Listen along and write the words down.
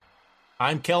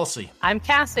I'm Kelsey. I'm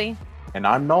Cassie. And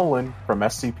I'm Nolan from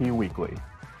SCP Weekly.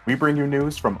 We bring you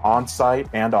news from on-site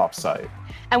and off-site.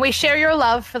 And we share your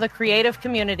love for the creative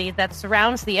community that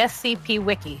surrounds the SCP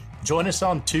Wiki. Join us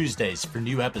on Tuesdays for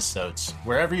new episodes,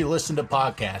 wherever you listen to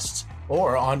podcasts,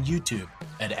 or on YouTube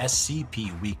at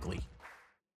SCP Weekly.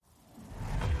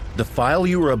 The file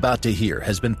you are about to hear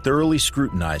has been thoroughly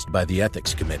scrutinized by the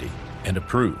Ethics Committee and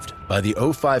approved by the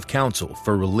O5 Council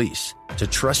for release to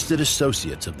trusted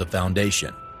associates of the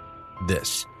Foundation.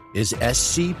 This is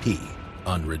SCP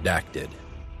Unredacted.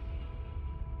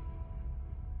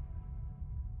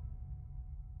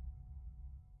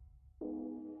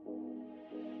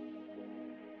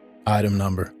 Item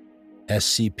number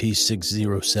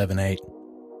SCP-6078.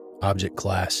 Object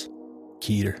Class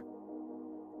Keter.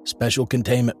 Special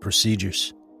Containment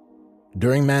Procedures.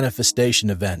 During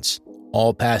manifestation events,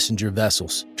 all passenger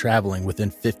vessels traveling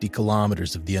within 50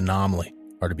 kilometers of the anomaly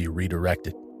are to be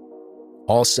redirected.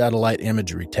 All satellite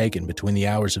imagery taken between the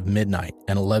hours of midnight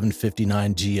and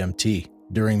 11:59 GMT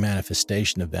during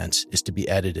manifestation events is to be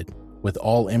edited, with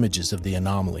all images of the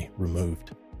anomaly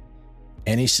removed.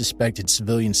 Any suspected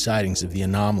civilian sightings of the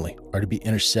anomaly are to be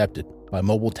intercepted by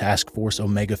Mobile Task Force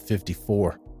Omega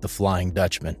 54, the Flying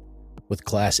Dutchman, with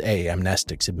Class A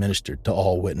amnestics administered to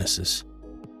all witnesses.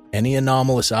 Any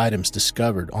anomalous items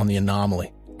discovered on the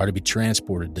anomaly are to be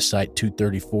transported to Site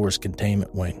 234's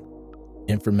containment wing.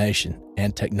 Information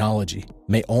and technology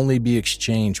may only be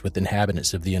exchanged with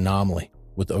inhabitants of the anomaly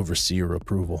with Overseer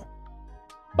approval.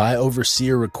 By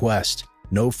Overseer request,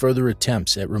 no further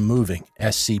attempts at removing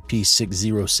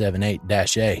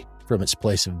SCP-6078-A from its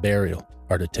place of burial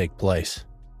are to take place.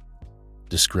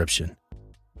 Description: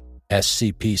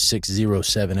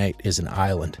 SCP-6078 is an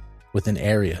island with an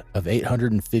area of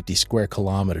 850 square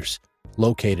kilometers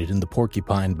located in the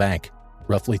Porcupine Bank,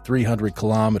 roughly 300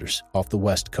 kilometers off the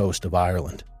west coast of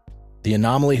Ireland. The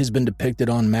anomaly has been depicted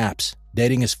on maps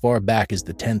dating as far back as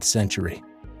the 10th century,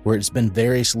 where it's been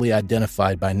variously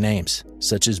identified by names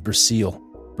such as Brasil,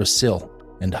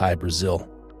 and High Brazil.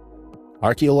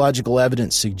 Archaeological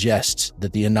evidence suggests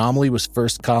that the anomaly was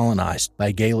first colonized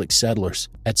by Gaelic settlers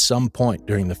at some point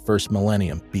during the first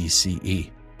millennium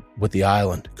BCE, with the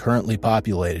island currently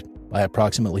populated by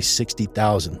approximately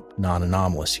 60,000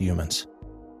 non-anomalous humans.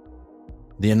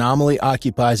 The anomaly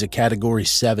occupies a Category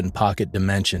 7 pocket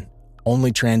dimension,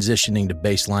 only transitioning to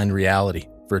baseline reality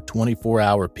for a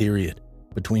 24-hour period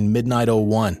between midnight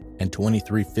 01 and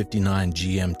 23:59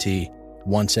 GMT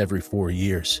once every 4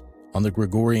 years on the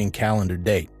Gregorian calendar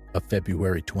date of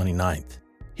February 29th,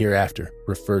 hereafter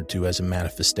referred to as a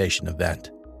manifestation event.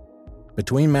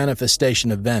 Between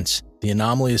manifestation events, the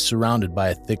anomaly is surrounded by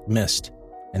a thick mist,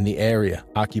 and the area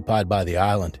occupied by the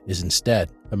island is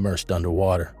instead immersed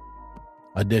underwater.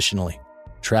 Additionally,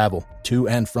 travel to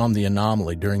and from the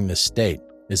anomaly during this state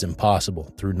is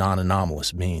impossible through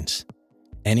non-anomalous means.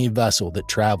 Any vessel that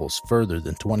travels further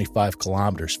than 25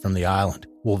 kilometers from the island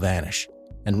will vanish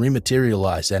and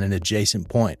rematerialize at an adjacent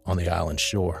point on the island's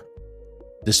shore.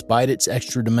 Despite its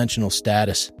extra-dimensional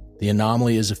status, the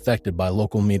anomaly is affected by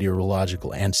local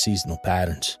meteorological and seasonal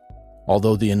patterns.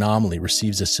 Although the anomaly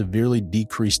receives a severely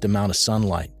decreased amount of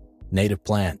sunlight, native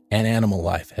plant and animal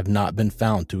life have not been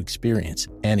found to experience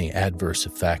any adverse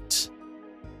effects.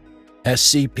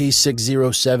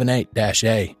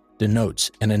 SCP-6078-A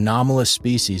denotes an anomalous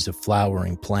species of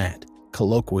flowering plant,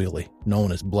 colloquially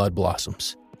known as blood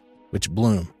blossoms, which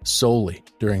bloom solely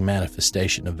during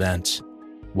manifestation events.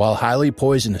 While highly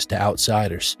poisonous to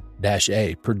outsiders,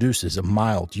 -A produces a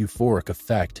mild euphoric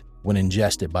effect when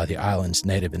ingested by the island's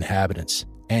native inhabitants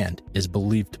and is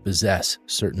believed to possess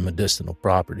certain medicinal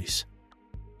properties.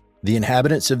 The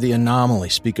inhabitants of the anomaly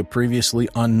speak a previously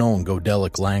unknown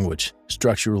Godelic language,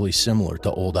 structurally similar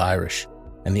to Old Irish,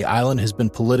 and the island has been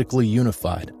politically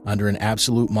unified under an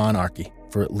absolute monarchy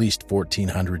for at least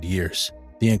 1,400 years,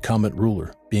 the incumbent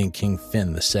ruler being King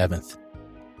Finn VII.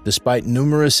 Despite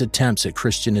numerous attempts at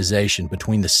Christianization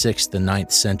between the 6th and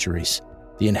 9th centuries,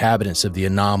 the inhabitants of the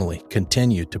anomaly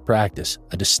continue to practice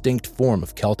a distinct form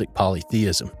of Celtic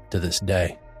polytheism to this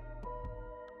day.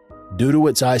 Due to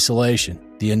its isolation,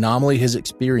 the anomaly has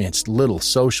experienced little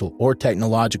social or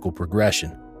technological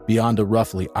progression beyond a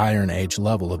roughly Iron Age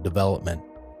level of development.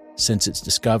 Since its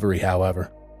discovery,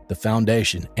 however, the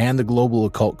Foundation and the Global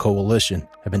Occult Coalition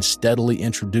have been steadily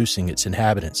introducing its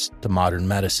inhabitants to modern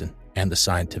medicine and the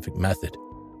scientific method,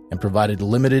 and provided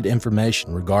limited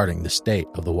information regarding the state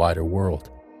of the wider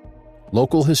world.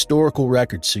 Local historical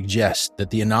records suggest that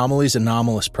the anomaly's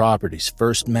anomalous properties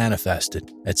first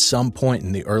manifested at some point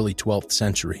in the early 12th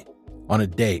century, on a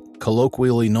date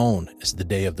colloquially known as the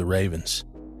Day of the Ravens.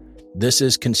 This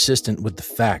is consistent with the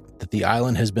fact that the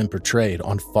island has been portrayed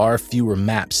on far fewer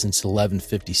maps since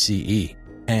 1150 CE,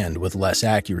 and with less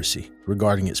accuracy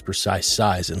regarding its precise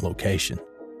size and location.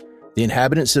 The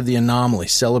inhabitants of the anomaly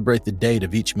celebrate the date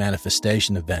of each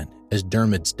manifestation event as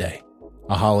Dermid's Day,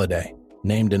 a holiday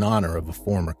named in honor of a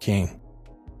former king.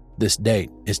 This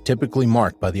date is typically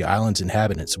marked by the island's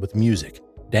inhabitants with music,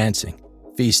 dancing,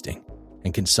 feasting,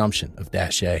 and consumption of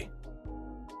dash-a.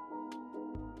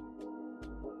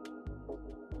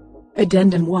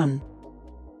 Addendum 1.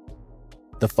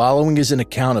 The following is an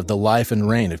account of the life and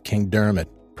reign of King Dermid,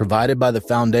 provided by the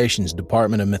Foundation's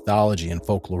Department of Mythology and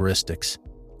Folkloristics.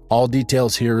 All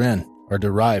details herein are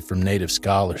derived from native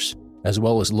scholars, as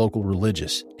well as local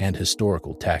religious and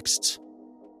historical texts.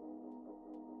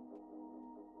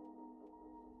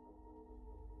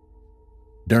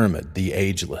 Dermid the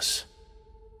Ageless.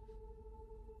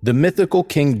 The mythical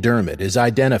King Dermid is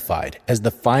identified as the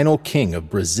final king of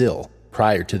Brazil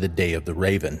prior to the Day of the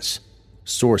Ravens.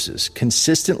 Sources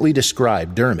consistently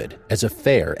describe Dermid as a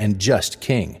fair and just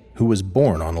king who was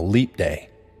born on a leap day,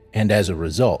 and as a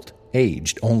result,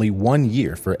 aged only 1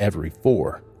 year for every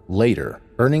 4, later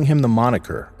earning him the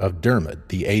moniker of Dermid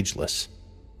the Ageless.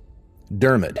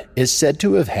 Dermid is said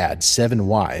to have had 7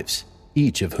 wives,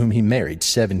 each of whom he married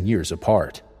 7 years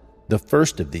apart. The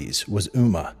first of these was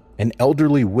Uma, an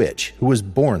elderly witch who was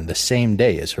born the same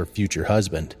day as her future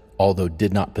husband, although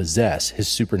did not possess his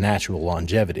supernatural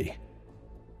longevity.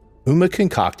 Uma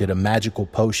concocted a magical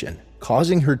potion,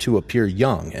 causing her to appear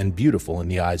young and beautiful in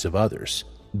the eyes of others,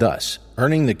 thus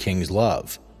earning the king's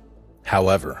love.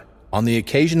 However, on the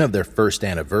occasion of their first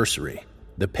anniversary,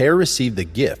 the pair received the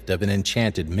gift of an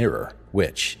enchanted mirror,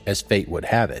 which, as fate would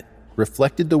have it,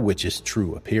 reflected the witch's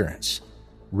true appearance.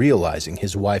 Realizing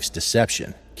his wife's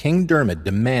deception, King Dermid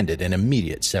demanded an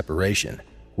immediate separation,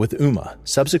 with Uma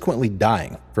subsequently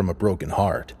dying from a broken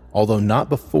heart, although not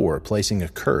before placing a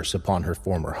curse upon her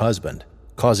former husband,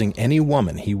 causing any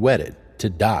woman he wedded to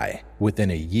die within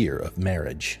a year of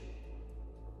marriage.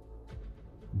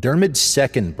 Dermid's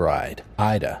second bride,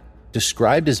 Ida,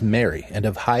 described as merry and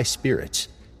of high spirits,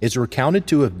 is recounted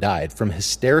to have died from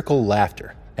hysterical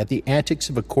laughter at the antics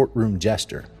of a courtroom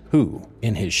jester who,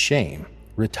 in his shame,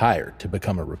 retired to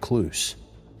become a recluse.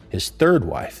 His third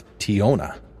wife,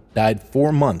 Tiona, died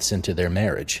 4 months into their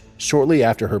marriage, shortly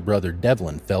after her brother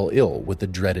Devlin fell ill with the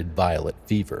dreaded violet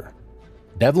fever.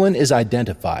 Devlin is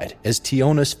identified as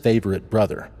Tiona's favorite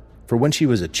brother, for when she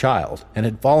was a child and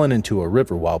had fallen into a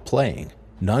river while playing,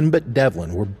 none but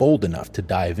Devlin were bold enough to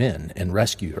dive in and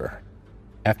rescue her.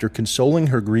 After consoling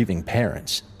her grieving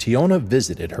parents, Tiona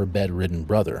visited her bedridden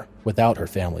brother without her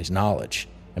family's knowledge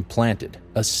and planted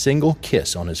a single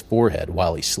kiss on his forehead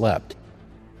while he slept.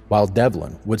 While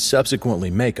Devlin would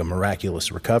subsequently make a miraculous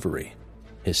recovery,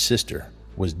 his sister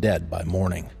was dead by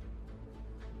morning.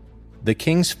 The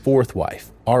king's fourth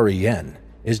wife, Arienne,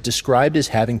 is described as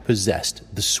having possessed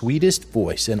the sweetest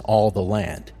voice in all the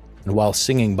land, and while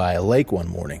singing by a lake one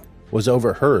morning, was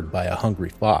overheard by a hungry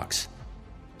fox.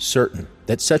 Certain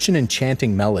that such an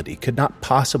enchanting melody could not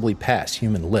possibly pass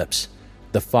human lips,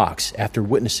 the fox, after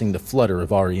witnessing the flutter of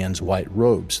Arienne's white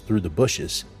robes through the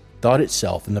bushes, thought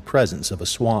itself in the presence of a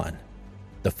swan.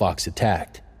 The fox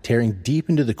attacked, tearing deep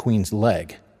into the queen's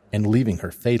leg and leaving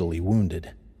her fatally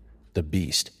wounded. The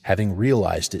beast, having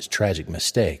realized its tragic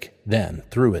mistake, then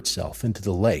threw itself into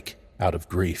the lake out of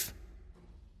grief.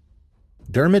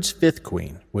 Dermid's fifth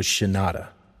queen was Shinada,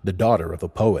 the daughter of a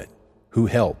poet, who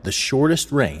held the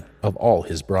shortest reign of all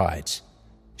his brides.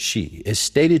 She is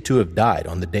stated to have died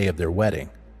on the day of their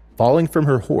wedding, falling from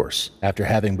her horse after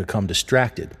having become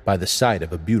distracted by the sight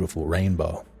of a beautiful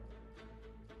rainbow.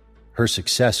 Her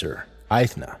successor,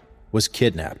 Aithna, was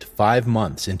kidnapped 5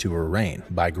 months into her reign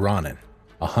by Granin,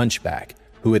 a hunchback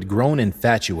who had grown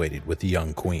infatuated with the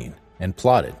young queen and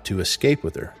plotted to escape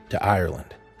with her to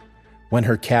Ireland. When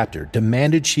her captor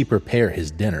demanded she prepare his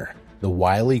dinner, the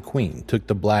wily queen took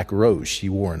the black rose she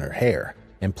wore in her hair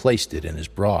and placed it in his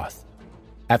broth.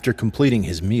 After completing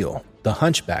his meal, the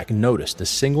hunchback noticed a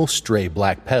single stray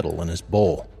black petal in his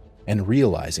bowl, and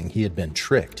realizing he had been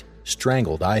tricked,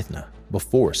 strangled Aithna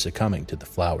before succumbing to the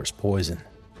flower's poison.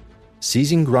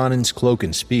 Seizing Granin's cloak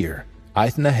and spear,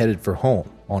 Aithna headed for home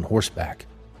on horseback.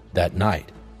 That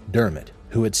night, Dermid,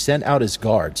 who had sent out his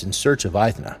guards in search of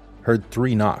Aithna, heard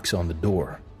 3 knocks on the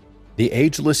door. The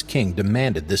ageless king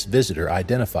demanded this visitor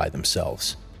identify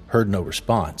themselves, heard no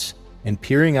response, and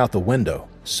peering out the window,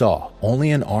 saw only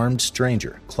an armed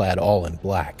stranger clad all in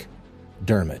black.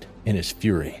 Dermid, in his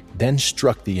fury, then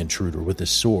struck the intruder with his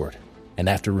sword, and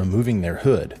after removing their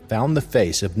hood, found the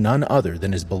face of none other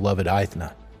than his beloved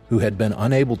Aithna, who had been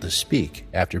unable to speak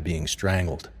after being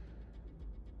strangled.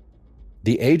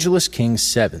 The ageless king's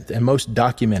seventh and most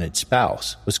documented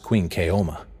spouse was Queen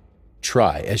Kaoma.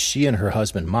 Try as she and her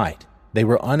husband might, they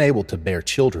were unable to bear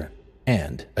children,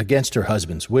 and, against her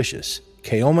husband's wishes,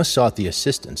 Kaoma sought the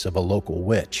assistance of a local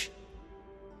witch.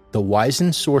 The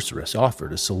wizened sorceress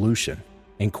offered a solution,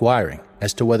 inquiring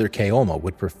as to whether Kaoma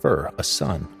would prefer a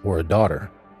son or a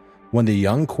daughter. When the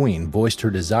young queen voiced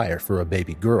her desire for a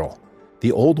baby girl,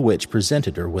 the old witch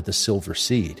presented her with a silver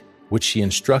seed, which she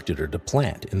instructed her to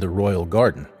plant in the royal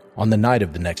garden on the night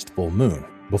of the next full moon,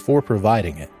 before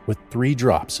providing it with 3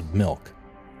 drops of milk.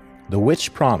 The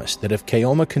witch promised that if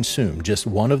Kaoma consumed just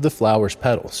one of the flower's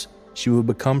petals, she would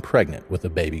become pregnant with a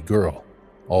baby girl,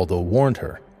 although warned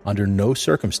her, under no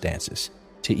circumstances,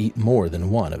 to eat more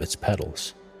than one of its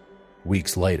petals.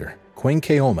 Weeks later, Queen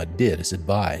Kaoma did as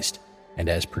advised, and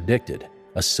as predicted,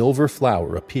 a silver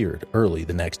flower appeared early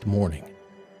the next morning.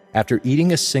 After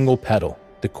eating a single petal,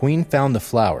 the queen found the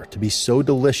flower to be so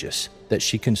delicious that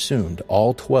she consumed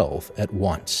all 12 at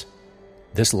once.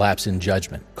 This lapse in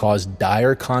judgment caused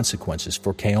dire consequences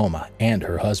for Kaoma and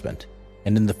her husband,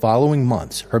 and in the following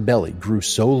months her belly grew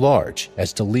so large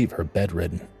as to leave her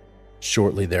bedridden.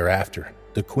 Shortly thereafter,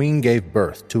 the queen gave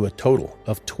birth to a total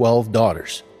of 12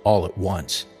 daughters, all at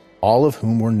once, all of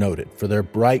whom were noted for their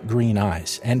bright green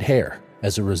eyes and hair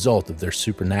as a result of their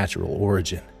supernatural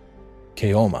origin.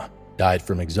 Kaoma died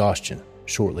from exhaustion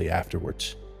shortly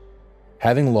afterwards.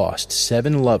 Having lost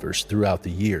 7 lovers throughout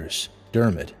the years,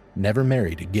 Dermot never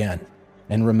married again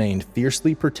and remained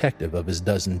fiercely protective of his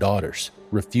dozen daughters,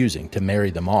 refusing to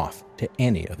marry them off to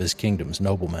any of his kingdom's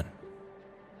noblemen.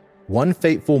 One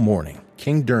fateful morning,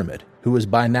 King Dermot, who was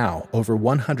by now over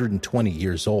 120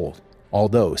 years old,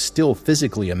 although still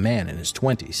physically a man in his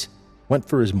 20s, went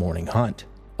for his morning hunt,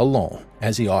 alone,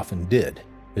 as he often did,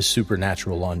 his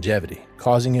supernatural longevity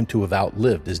causing him to have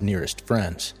outlived his nearest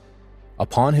friends.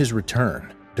 Upon his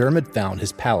return, Dermot found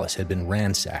his palace had been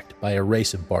ransacked by a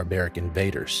race of barbaric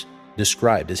invaders,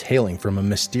 described as hailing from a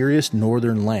mysterious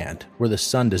northern land where the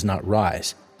sun does not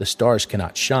rise, the stars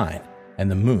cannot shine,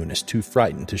 and the moon is too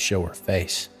frightened to show her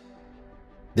face.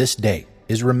 This date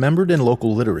is remembered in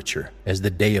local literature as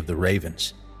the Day of the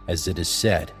Ravens, as it is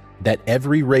said that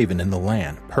every raven in the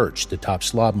land perched atop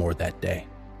Slobmore that day,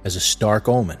 as a stark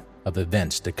omen of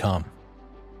events to come.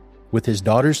 With his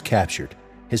daughters captured,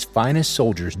 his finest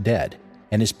soldiers dead,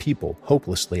 and his people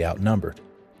hopelessly outnumbered,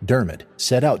 Dermot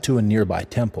set out to a nearby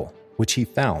temple, which he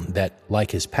found that,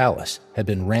 like his palace, had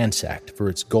been ransacked for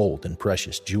its gold and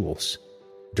precious jewels.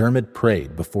 Dermot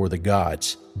prayed before the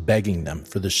gods, begging them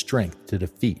for the strength to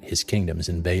defeat his kingdom's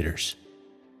invaders.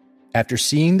 After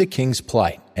seeing the king's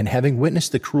plight and having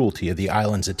witnessed the cruelty of the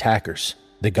island's attackers,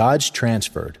 the gods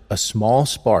transferred a small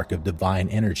spark of divine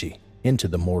energy into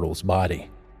the mortal's body.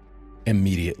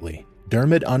 Immediately,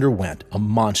 Dermot underwent a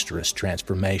monstrous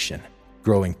transformation,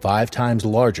 growing 5 times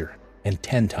larger and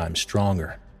 10 times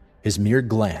stronger, his mere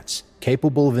glance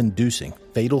capable of inducing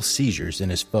fatal seizures in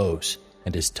his foes,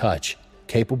 and his touch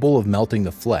capable of melting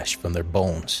the flesh from their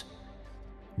bones.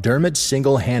 Dermot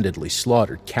single-handedly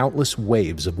slaughtered countless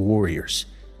waves of warriors,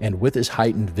 and with his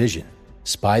heightened vision,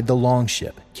 spied the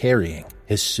longship carrying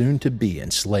his soon-to-be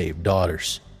enslaved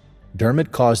daughters.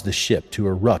 Dermot caused the ship to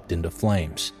erupt into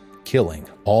flames, killing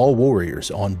all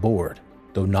warriors on board,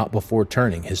 though not before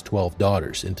turning his 12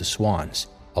 daughters into swans,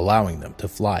 allowing them to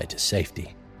fly to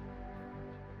safety.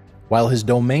 While his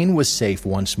domain was safe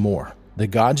once more, the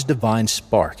god's divine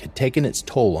spark had taken its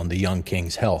toll on the young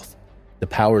king's health. The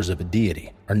powers of a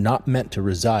deity are not meant to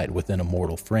reside within a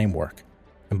mortal framework,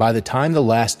 and by the time the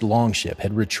last longship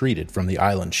had retreated from the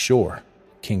island's shore,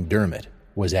 King Dermot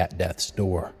was at death's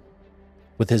door.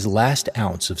 With his last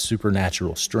ounce of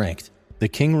supernatural strength, the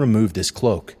king removed his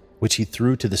cloak, which he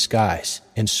threw to the skies,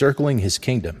 encircling his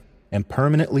kingdom and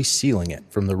permanently sealing it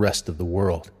from the rest of the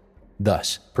world,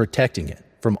 thus protecting it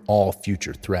from all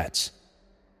future threats.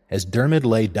 As Dermot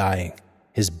lay dying,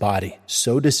 his body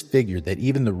so disfigured that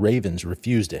even the ravens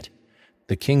refused it,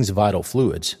 the king's vital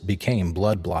fluids became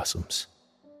blood blossoms.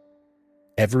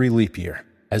 Every leap year,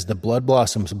 as the blood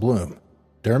blossoms bloom,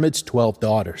 Dermot's 12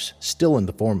 daughters, still in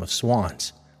the form of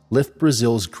swans, lift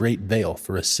Brazil's great veil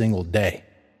for a single day,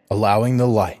 allowing the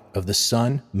light of the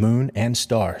sun, moon, and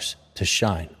stars to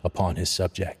shine upon his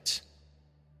subjects.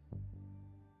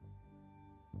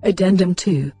 Addendum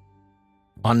 2.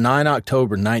 On 9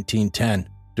 October 1910,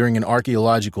 during an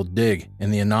archaeological dig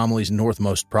in the anomaly's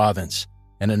northmost province,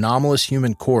 an anomalous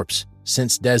human corpse,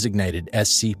 since designated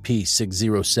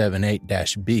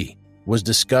SCP-6078-B, was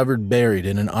discovered buried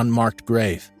in an unmarked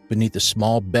grave beneath a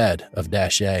small bed of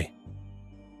 -A.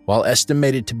 While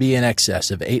estimated to be in excess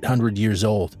of 800 years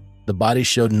old, the body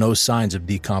showed no signs of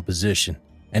decomposition,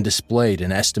 and displayed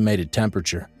an estimated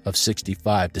temperature of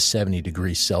 65 to 70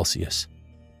 degrees Celsius.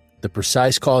 The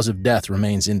precise cause of death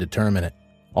remains indeterminate,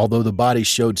 although the body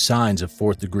showed signs of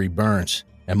fourth-degree burns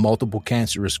and multiple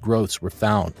cancerous growths were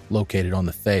found located on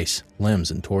the face,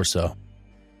 limbs, and torso.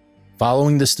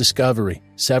 Following this discovery,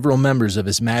 several members of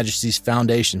His Majesty's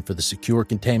Foundation for the Secure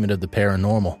Containment of the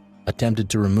Paranormal attempted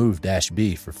to remove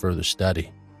 -B for further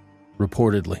study.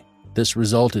 Reportedly, this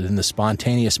resulted in the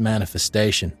spontaneous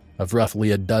manifestation of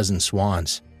roughly a dozen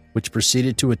swans, which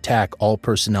proceeded to attack all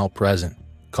personnel present,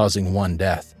 causing one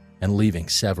death and leaving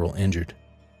several injured.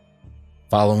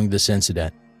 Following this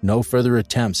incident, no further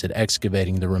attempts at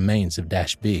excavating the remains of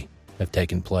 -B have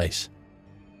taken place.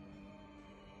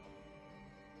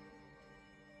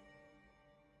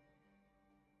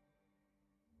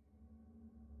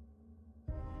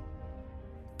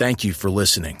 Thank you for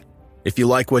listening. If you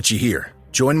like what you hear,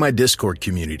 join my Discord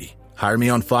community, hire me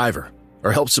on Fiverr,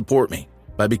 or help support me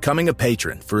by becoming a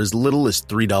patron for as little as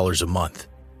 $3 a month.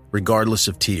 Regardless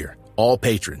of tier, all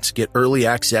patrons get early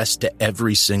access to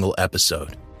every single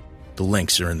episode. The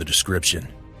links are in the description.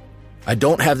 I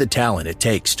don't have the talent it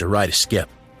takes to write a skip.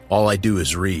 All I do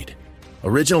is read.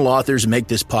 Original authors make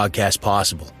this podcast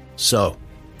possible, so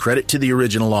credit to the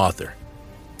original author.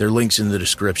 Their link's in the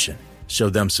description.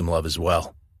 Show them some love as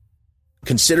well.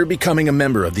 Consider becoming a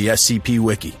member of the SCP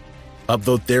Wiki.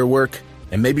 Upvote their work,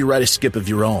 and maybe write a skip of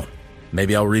your own.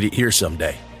 Maybe I'll read it here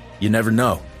someday. You never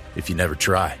know if you never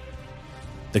try.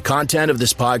 The content of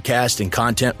this podcast and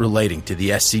content relating to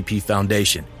the SCP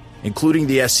Foundation, including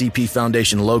the SCP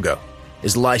Foundation logo,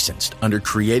 is licensed under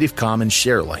Creative Commons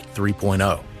Sharealike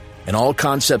 3.0, and all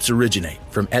concepts originate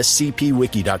from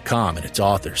scpwiki.com and its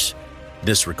authors.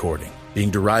 This recording,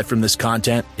 being derived from this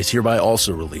content, is hereby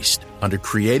also released under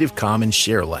Creative Commons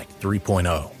Sharealike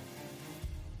 3.0.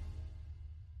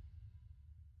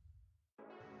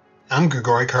 I'm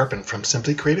Grigori Karpin from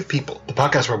Simply Creative People, the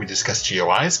podcast where we discuss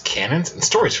GOIs, canons, and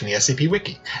stories from the SCP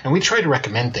Wiki, and we try to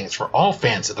recommend things for all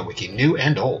fans of the Wiki, new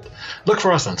and old. Look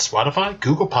for us on Spotify,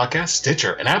 Google Podcasts,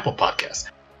 Stitcher, and Apple Podcasts.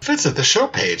 Visit the show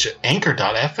page at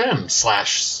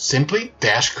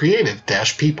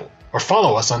anchor.fm/simply-creative-people, or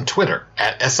follow us on Twitter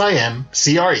at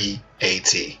SIMCREAT.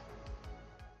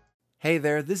 Hey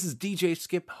there, this is DJ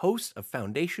Skip, host of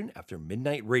Foundation After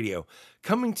Midnight Radio,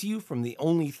 coming to you from the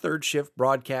only third shift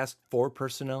broadcast for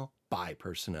personnel, by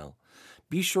personnel.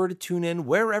 Be sure to tune in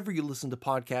wherever you listen to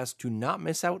podcasts to not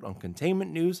miss out on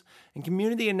containment news and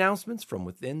community announcements from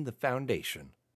within the Foundation.